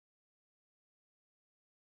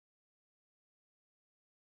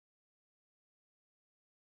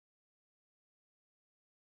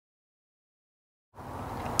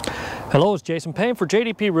Hello, it's Jason Payne for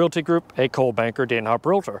JDP Realty Group, a Coldwell Banker Dan Harp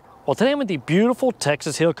Realtor. Well, today I'm in the beautiful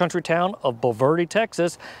Texas Hill Country town of Bulverde,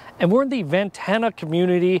 Texas, and we're in the Ventana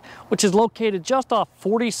community, which is located just off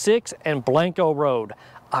 46 and Blanco Road.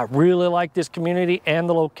 I really like this community and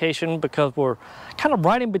the location because we're kind of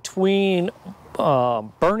right in between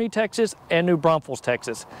Boerne, Texas and New Braunfels,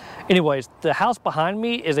 Texas. Anyways, the house behind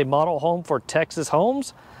me is a model home for Texas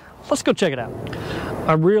Homes. Let's go check it out.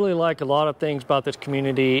 I really like a lot of things about this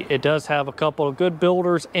community. It does have a couple of good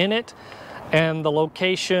builders in it, and the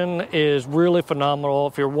location is really phenomenal.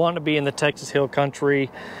 If you're wanting to be in the Texas Hill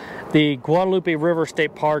Country, the Guadalupe River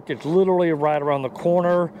State Park is literally right around the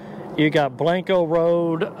corner. You got Blanco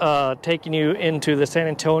Road taking you into the San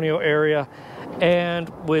Antonio area, and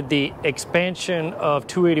with the expansion of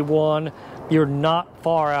 281, you're not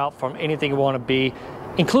far out from anything you want to be,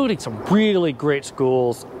 including some really great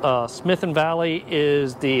schools. Smith & Valley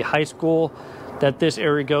is the high school that this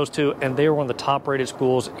area goes to, and they're one of the top rated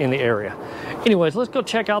schools in the area. Anyways, let's go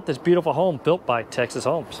check out this beautiful home built by Texas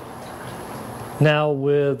Homes. Now,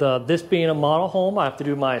 with this being a model home, I have to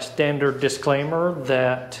do my standard disclaimer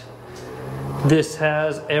that this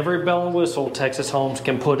has every bell and whistle Texas Homes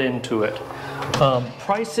can put into it.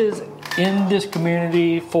 Prices in this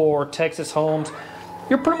community for Texas Homes,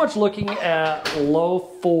 you're pretty much looking at low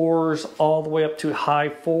fours all the way up to high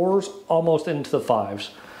fours, almost into the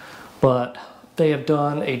fives. But they have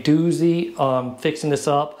done a doozy on fixing this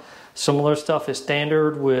up. Similar stuff is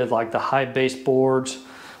standard with like the high baseboards,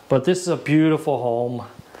 but this is a beautiful home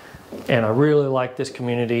and I really like this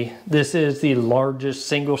community. This is the largest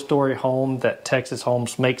single-story home that Texas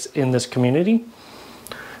Homes makes in this community.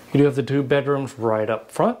 You do have the 2 bedrooms right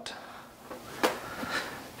up front.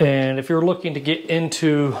 And if you're looking to get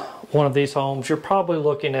into one of these homes, you're probably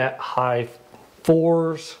looking at high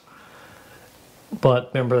fours. But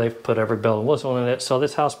remember, they've put every bell and whistle in it, so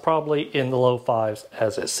this house probably in the low fives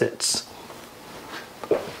as it sits.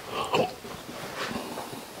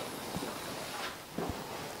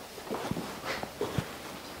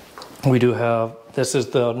 We do have, this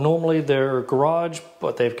is normally their garage,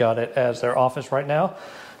 but they've got it as their office right now.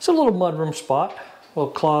 It's a little mudroom spot, a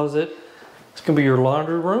little closet. It's going to be your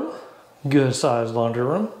laundry room, good sized laundry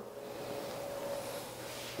room.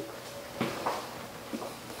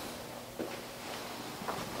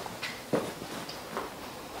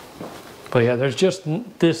 But yeah, there's just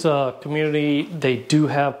this community, they do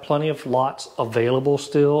have plenty of lots available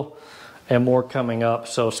still and more coming up.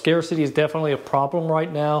 So scarcity is definitely a problem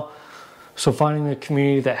right now. So finding a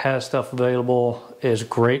community that has stuff available is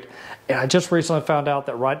great. And I just recently found out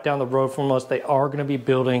that right down the road from us, they are going to be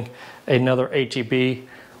building another HEB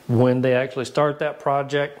when they actually start that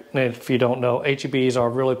project. And if you don't know, HEBs are a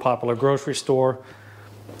really popular grocery store.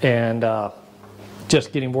 And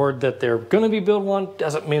just getting word that they're going to be building one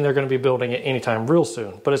doesn't mean they're going to be building it anytime real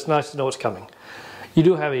soon. But it's nice to know it's coming. You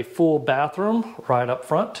do have a full bathroom right up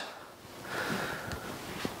front.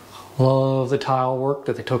 Love the tile work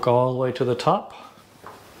that they took all the way to the top.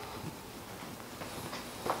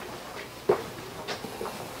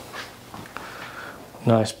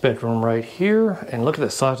 Nice bedroom right here, and look at the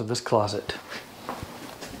size of this closet.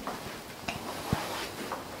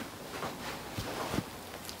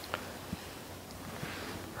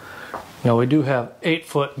 Now we do have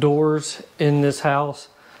 8-foot doors in this house,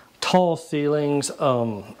 tall ceilings.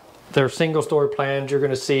 They're single-story plans. You're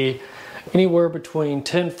going to see anywhere between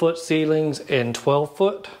 10-foot ceilings and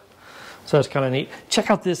 12-foot. So that's kind of neat. Check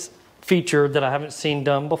out this feature that I haven't seen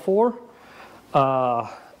done before.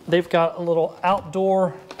 They've got a little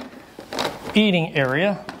outdoor eating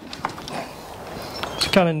area. It's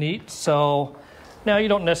kind of neat. So now you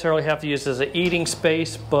don't necessarily have to use it as an eating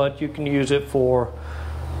space, but you can use it for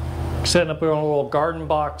setting up your own little garden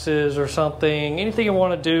boxes or something. Anything you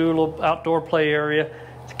want to do, a little outdoor play area.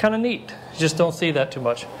 It's kind of neat. You just don't see that too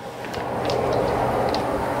much.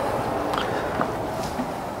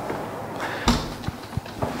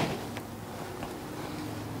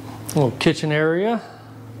 Little kitchen area.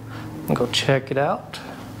 I'll go check it out.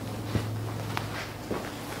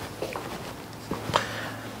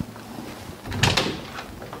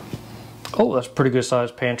 Oh, that's a pretty good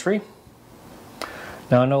sized pantry.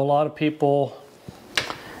 Now I know a lot of people,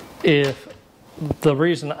 if the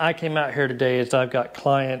reason I came out here today is I've got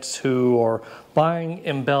clients who are buying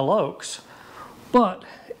in Bell Oaks, but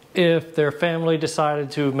if their family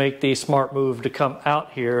decided to make the smart move to come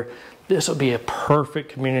out here, this would be a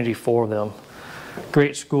perfect community for them.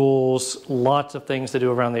 Great schools, lots of things to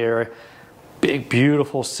do around the area. Big,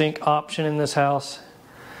 beautiful sink option in this house.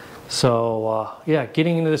 So yeah,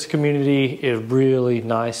 getting into this community is really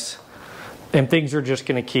nice. And things are just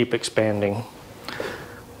going to keep expanding.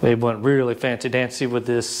 They went really fancy dancy with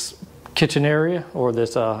this kitchen area or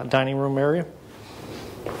this dining room area.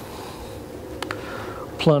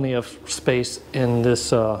 Plenty of space in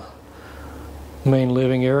this main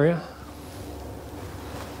living area.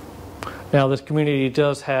 Now this community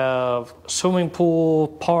does have swimming pool,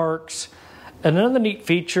 parks. Another neat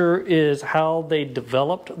feature is how they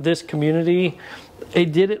developed this community. They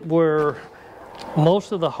did it where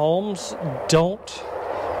most of the homes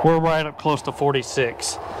we're right up close to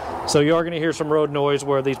 46. So you are going to hear some road noise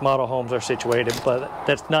where these model homes are situated, but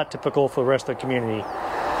that's not typical for the rest of the community.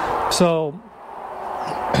 So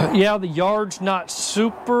yeah, the yard's not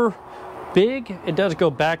super big. It does go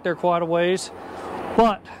back there quite a ways,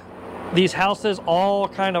 but these houses all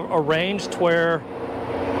kind of arranged where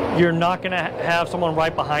you're not going to have someone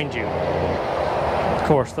right behind you. Of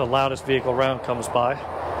course, the loudest vehicle around comes by.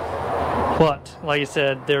 But like I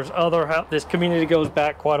said, this community goes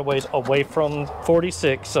back quite a ways away from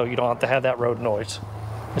 46, so you don't have to have that road noise.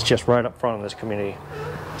 It's just right up front of this community.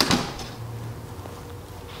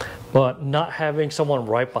 But not having someone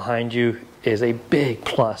right behind you is a big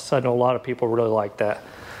plus. I know a lot of people really like that.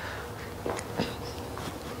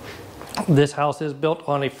 This house is built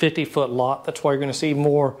on a 50-foot lot. That's why you're going to see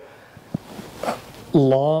more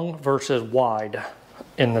long versus wide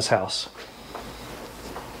in this house.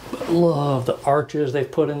 Love the arches they've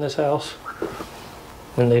put in this house.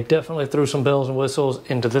 And they definitely threw some bells and whistles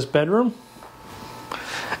into this bedroom.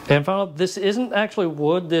 And found out this isn't actually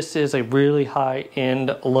wood. This is a really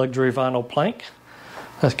high-end luxury vinyl plank.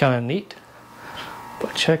 That's kind of neat.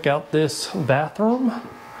 But check out this bathroom.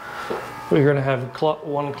 We're going to have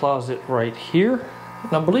one closet right here.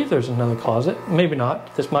 And I believe there's another closet. Maybe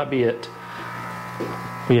not. This might be it.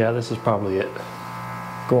 But yeah, this is probably it.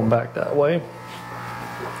 Going back that way.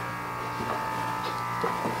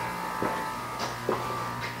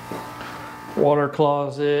 Water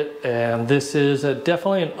closet, and this is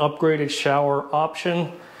definitely an upgraded shower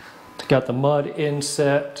option. It's got the mud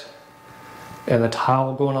inset and the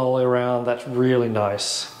tile going all the way around. That's really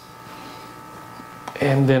nice.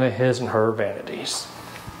 And then a his and her vanities.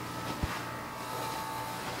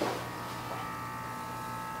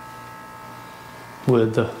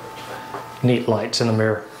 With the neat lights in the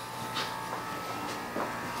mirror.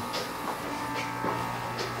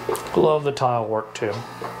 Love the tile work too.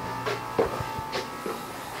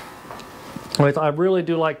 I really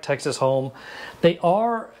do like Texas Home. They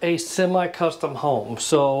are a semi-custom home.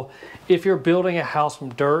 So if you're building a house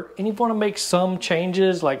from dirt and you want to make some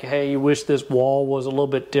changes, like, hey, you wish this wall was a little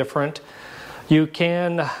bit different, you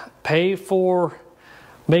can pay for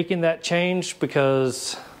making that change,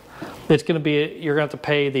 because it's going to be, you're going to have to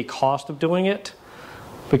pay the cost of doing it,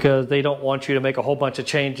 because they don't want you to make a whole bunch of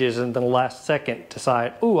changes and then the last second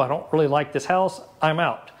decide, ooh, I don't really like this house, I'm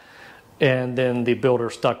out. And then the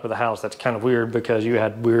builder stuck with the house. That's kind of weird, because you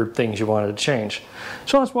had weird things you wanted to change.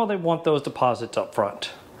 So that's why they want those deposits up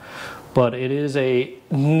front. But it is a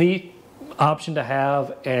neat option to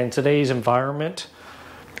have, and in today's environment,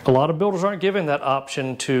 a lot of builders aren't given that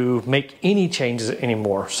option to make any changes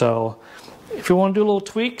anymore. So if you want to do little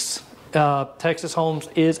tweaks, Texas Homes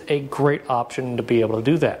is a great option to be able to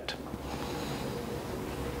do that.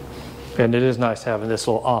 And it is nice having this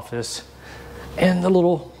little office and the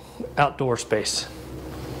little outdoor space.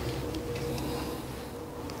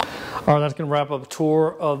 All right, that's going to wrap up a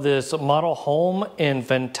tour of this model home in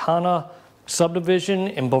Ventana Subdivision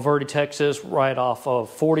in Bulverde, Texas, right off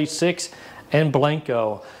of 46 and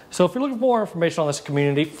Blanco. So if you're looking for more information on this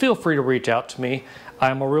community, feel free to reach out to me.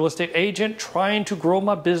 I'm a real estate agent trying to grow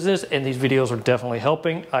my business, and these videos are definitely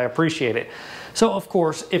helping. I appreciate it. So of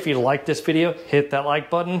course, if you like this video, hit that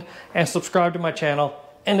like button and subscribe to my channel.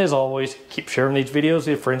 And as always, keep sharing these videos with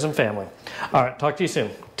your friends and family. All right, talk to you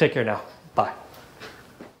soon. Take care now.